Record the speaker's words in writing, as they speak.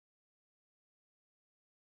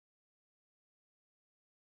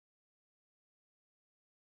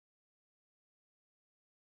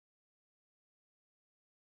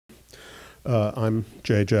I'm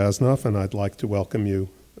Jay Jasnoff, and I'd like to welcome you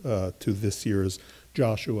to this year's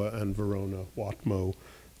Joshua and Verona Whatmough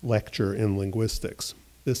lecture in linguistics.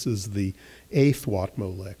 This is the 8th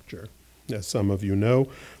Whatmough lecture. As some of you know,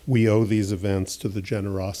 we owe these events to the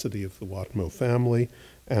generosity of the Whatmough family,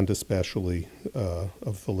 and especially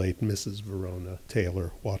of the late Mrs. Verona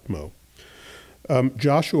Taylor Whatmough.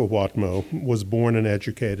 Joshua Whatmough was born and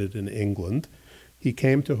educated in England. He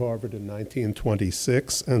came to Harvard in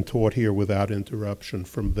 1926 and taught here without interruption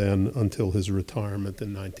from then until his retirement in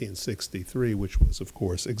 1963, which was, of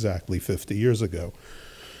course, exactly 50 years ago.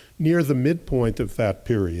 Near the midpoint of that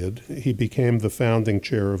period, he became the founding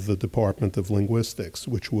chair of the Department of Linguistics,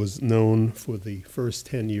 which was known for the first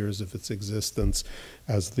 10 years of its existence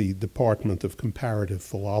as the Department of Comparative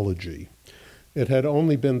Philology. It had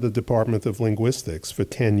only been the Department of Linguistics for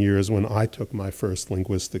 10 years when I took my first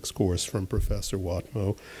linguistics course from Professor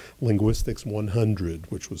Whatmough, Linguistics 100,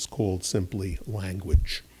 which was called simply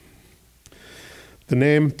Language. The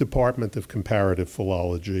name Department of Comparative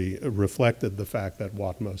Philology reflected the fact that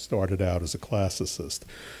Whatmough started out as a classicist.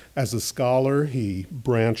 As a scholar, he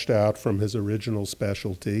branched out from his original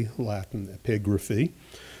specialty, Latin epigraphy,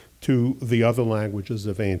 to the other languages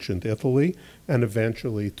of ancient Italy, and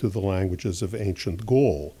eventually to the languages of ancient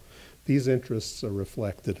Gaul. These interests are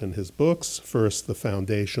reflected in his books, first The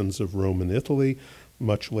Foundations of Roman Italy,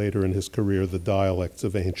 much later in his career, The Dialects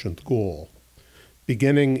of Ancient Gaul.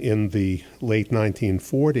 Beginning in the late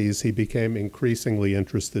 1940s, he became increasingly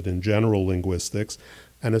interested in general linguistics,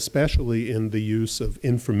 and especially in the use of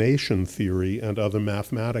information theory and other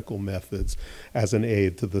mathematical methods as an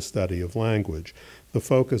aid to the study of language. The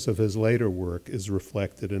focus of his later work is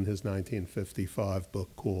reflected in his 1955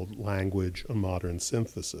 book called Language, A Modern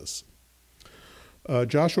Synthesis.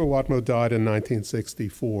 Joshua Whatmough died in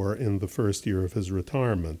 1964 in the first year of his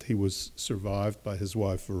retirement. He was survived by his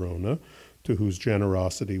wife Verona, to whose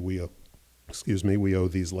generosity we owe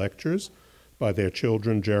these lectures, by their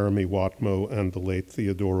children Jeremy Whatmough and the late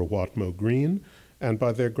Theodora Whatmough Green, and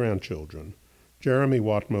by their grandchildren. Jeremy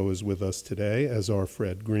Whatmough is with us today, as are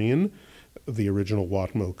Fred Green, the original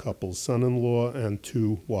Whatmough couple's son-in-law, and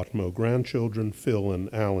 2 Whatmough grandchildren, Phil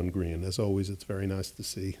and Alan Green. As always, it's very nice to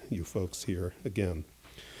see you folks here again.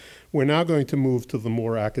 We're now going to move to the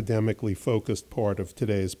more academically focused part of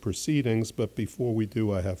today's proceedings, but before we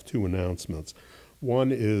do, I have 2 announcements.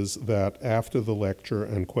 One is that after the lecture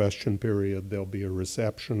and question period, there'll be a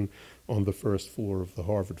reception on the first floor of the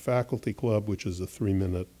Harvard Faculty Club, which is a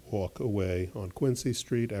 3-minute walk away on Quincy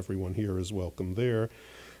Street. Everyone here is welcome there.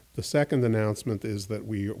 The second announcement is that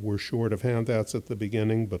we're short of handouts at the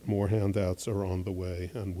beginning, but more handouts are on the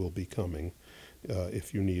way and will be coming.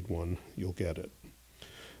 If you need one, you'll get it.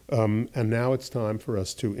 And now it's time for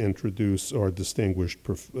us to introduce our distinguished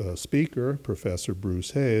speaker, Professor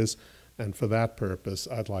Bruce Hayes, and for that purpose,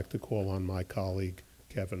 I'd like to call on my colleague,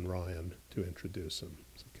 Kevin Ryan, to introduce him.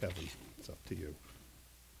 So Kevin, it's up to you.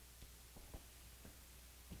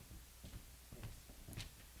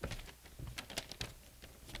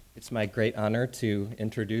 It's my great honor to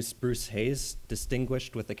introduce Bruce Hayes,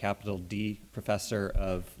 distinguished with a capital D Professor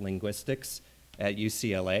of Linguistics at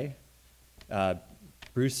UCLA.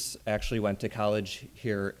 Bruce actually went to college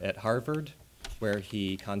here at Harvard, where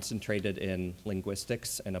he concentrated in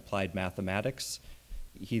linguistics and applied mathematics.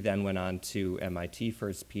 He then went on to MIT for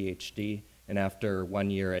his PhD, and after 1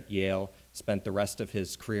 year at Yale, spent the rest of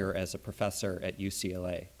his career as a professor at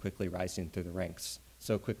UCLA, quickly rising through the ranks.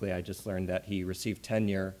 So quickly, I just learned that he received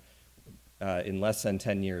tenure in less than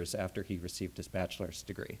 10 years after he received his bachelor's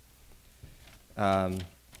degree.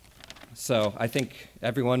 So I think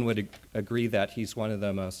everyone would agree that he's one of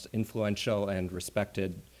the most influential and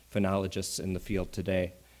respected phonologists in the field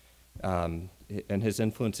today. And his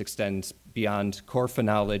influence extends beyond core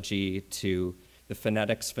phonology to the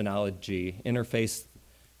phonetics-phonology interface,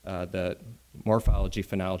 the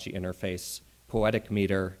morphology-phonology interface, poetic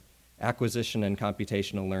meter, acquisition and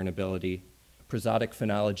computational learnability, prosodic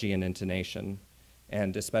phonology and intonation,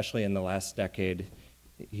 and especially in the last decade,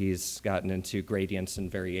 he's gotten into gradients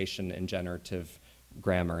and variation in generative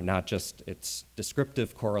grammar, not just its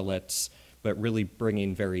descriptive correlates, but really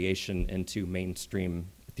bringing variation into mainstream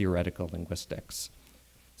theoretical linguistics.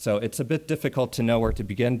 So it's a bit difficult to know where to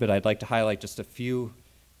begin, but I'd like to highlight just a few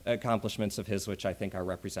accomplishments of his which I think are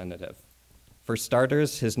representative. For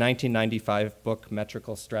starters, his 1995 book,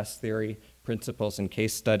 Metrical Stress Theory, Principles and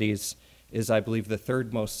Case Studies, is, I believe, the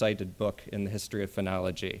 3rd most cited book in the history of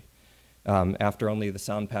phonology, after only the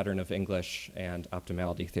sound pattern of English and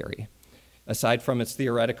optimality theory. Aside from its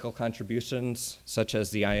theoretical contributions, such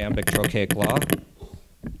as the iambic trochaic law,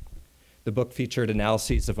 the book featured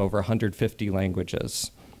analyses of over 150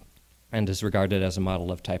 languages. and is regarded as a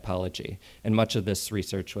model of typology. And much of this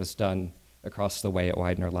research was done across the way at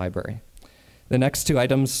Widener Library. The next two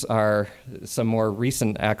items are some more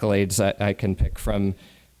recent accolades I can pick from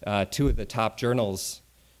two of the top journals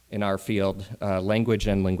in our field, Language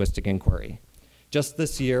and Linguistic Inquiry. Just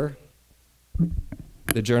this year,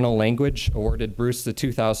 the journal Language awarded Bruce the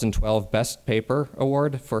 2012 Best Paper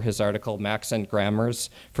Award for his article, Maxent Grammars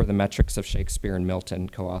for the Metrics of Shakespeare and Milton,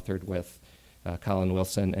 co-authored with Colin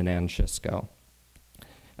Wilson and Anne Schisko.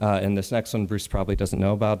 And this next one Bruce probably doesn't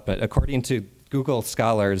know about, but according to Google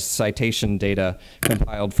Scholar's citation data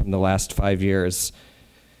compiled from the last 5 years,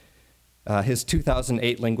 his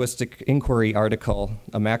 2008 Linguistic Inquiry article,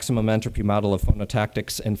 A Maximum Entropy Model of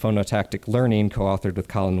Phonotactics and Phonotactic Learning, co-authored with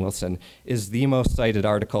Colin Wilson, is the most cited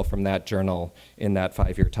article from that journal in that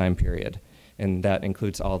 5-year time period. And that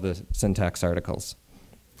includes all the syntax articles.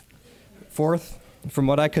 Fourth, from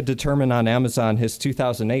what I could determine on Amazon, his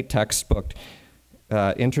 2008 textbook,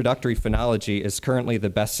 Introductory Phonology, is currently the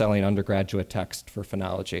best-selling undergraduate text for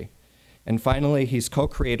phonology. And finally, he's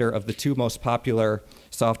co-creator of the two most popular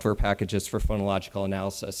software packages for phonological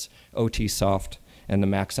analysis, OTSoft and the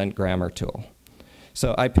Maxent Grammar tool.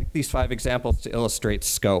 So I picked these 5 examples to illustrate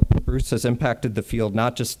scope. Bruce has impacted the field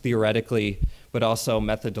not just theoretically, but also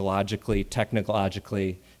methodologically,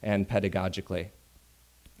 technologically, and pedagogically.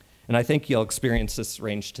 And I think you'll experience this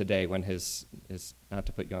range today when not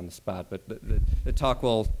to put you on the spot, but the talk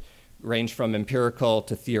will range from empirical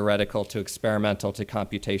to theoretical to experimental to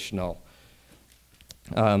computational.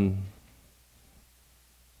 On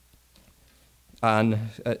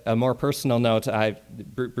a more personal note,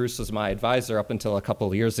 Bruce was my advisor up until a couple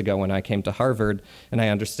of years ago when I came to Harvard, and I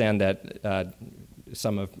understand that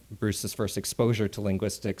some of Bruce's first exposure to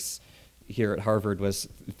linguistics here at Harvard was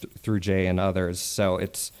through Jay and others. So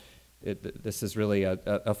this is really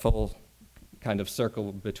a full kind of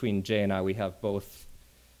circle between Jay and I. We have both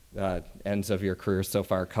ends of your career so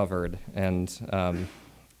far covered. And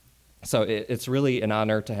so it's really an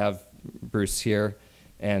honor to have Bruce here,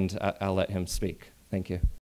 and I'll let him speak. Thank you.